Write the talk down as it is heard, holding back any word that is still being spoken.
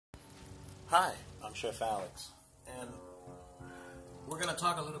Hi, I'm Chef Alex, and we're going to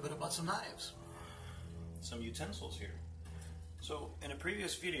talk a little bit about some knives, some utensils here. So, in a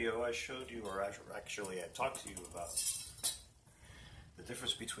previous video, I showed you, or actually I talked to you about the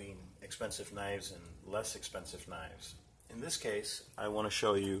difference between expensive knives and less expensive knives. In this case, I want to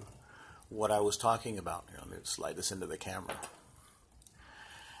show you what I was talking about. Here, let me slide this into the camera.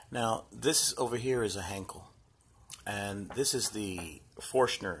 Now, this over here is a Henkel. And this is the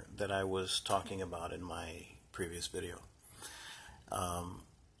Forstner that I was talking about in my previous video.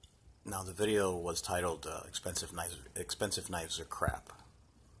 Now the video was titled Expensive Knives Are Crap.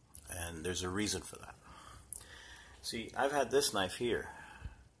 And there's a reason for that. See, I've had this knife here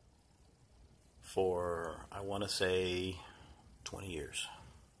for, I want to say, 20 years.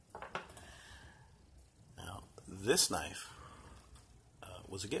 Now, this knife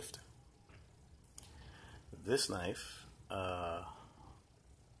was a gift. This knife,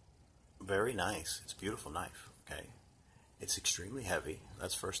 very nice. It's a beautiful knife, okay? It's extremely heavy,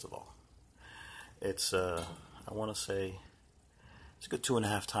 that's first of all. It's, I want to say, it's a good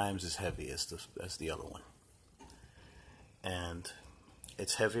 2.5 times as heavy as the other one. And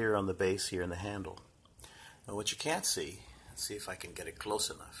it's heavier on the base here in the handle. Now what you can't see, let's see if I can get it close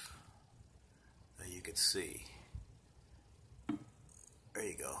enough that you can see. There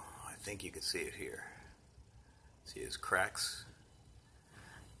you go. I think you can see it here. See his cracks?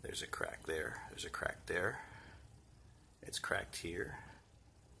 There's a crack there. There's a crack there. It's cracked here.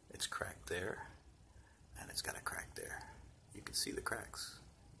 It's cracked there. And it's got a crack there. You can see the cracks.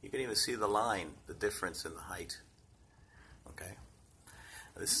 You can even see the line, the difference in the height. Okay?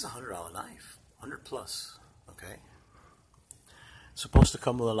 Now, this is a $100 knife. 100 plus. Okay? It's supposed to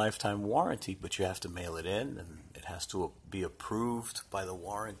come with a lifetime warranty, but you have to mail it in, and it has to be approved by the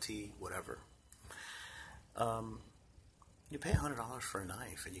warranty, whatever. You pay $100 for a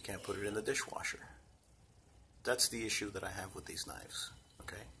knife and you can't put it in the dishwasher. That's the issue that I have with these knives.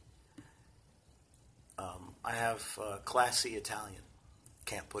 Okay. I have classy Italian.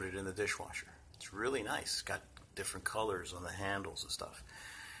 Can't put it in the dishwasher. It's really nice. It's got different colors on the handles and stuff.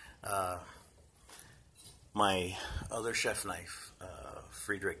 My other chef knife,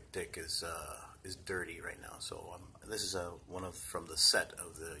 Friedrich Dick, is dirty right now. So this is one from the set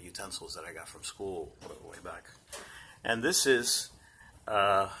of the utensils that I got from school way back. And this is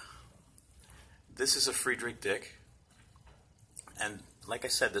a Friedrich Dick. And like I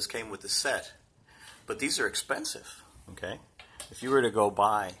said, this came with the set. But these are expensive. Okay, if you were to go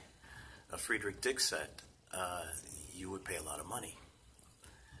buy a Friedrich Dick set, you would pay a lot of money.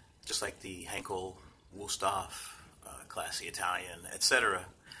 Just like the Henkel, Wusthof, classy Italian, etc.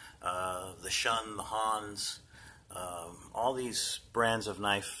 The Shun, the Hans, all these brands of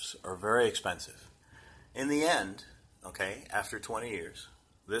knives are very expensive. In the end, okay, after 20 years,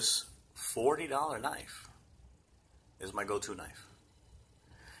 this $40 knife is my go-to knife.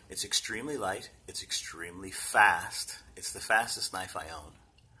 It's extremely light, it's extremely fast. It's the fastest knife I own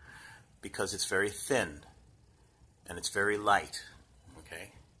because it's very thin and it's very light,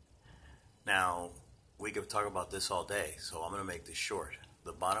 okay? Now, we could talk about this all day, so I'm going to make this short.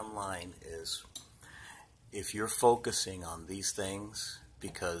 The bottom line is, if you're focusing on these things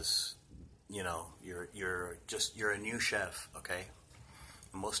because, you know, you're a new chef, okay?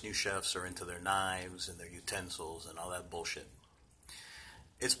 Most new chefs are into their knives and their utensils and all that bullshit.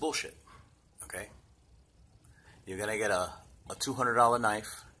 It's bullshit, okay? You're going to get a $200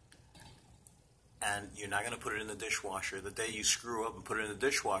 knife and you're not going to put it in the dishwasher. The day you screw up and put it in the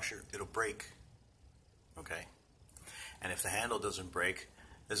dishwasher, it'll break, okay? And if the handle doesn't break,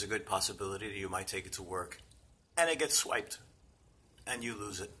 there's a good possibility that you might take it to work and it gets swiped and you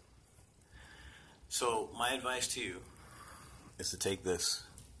lose it. So my advice to you is to take this,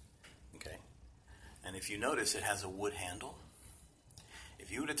 okay? And if you notice, it has a wood handle.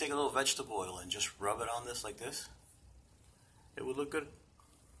 If you were to take a little vegetable oil and just rub it on this like this, it would look good.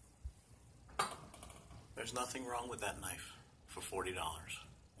 There's nothing wrong with that knife for $40,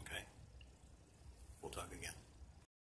 okay? We'll talk again.